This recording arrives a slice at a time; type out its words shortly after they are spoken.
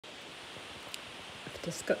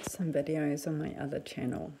just got some videos on my other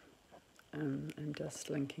channel. I'm just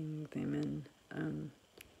linking them in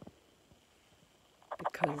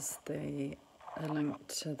because they are linked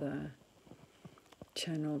to the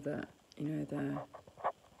channel that, the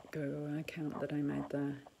Google account that I made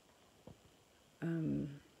the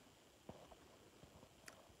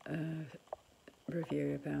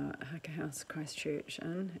review about Haka House Chch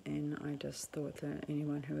in, and I just thought that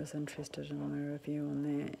anyone who was interested in my review on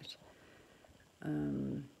that,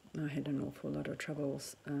 I had an awful lot of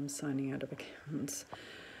troubles signing out of accounts.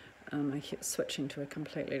 I kept switching to a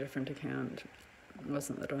completely different account. It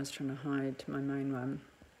wasn't that I was trying to hide my main one.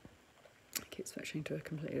 I kept switching to a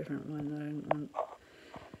completely different one that I didn't want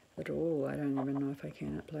at all. I don't even know if I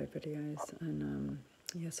can upload videos. And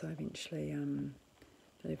so I eventually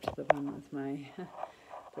moved to the one with my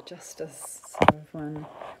the justice sort of one,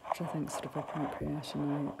 which I think is sort of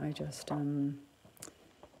appropriation. I just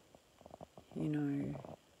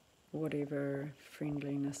whatever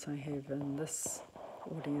friendliness I have in this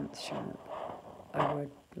audience chat, I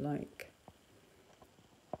would like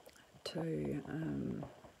to,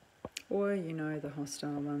 or the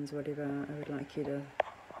hostile ones, whatever, I would like you to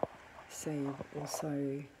see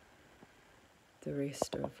also the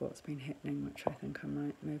rest of what's been happening, which I think I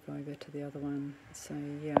might move over to the other one. So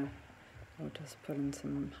yeah, I'll just put in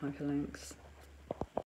some hyperlinks.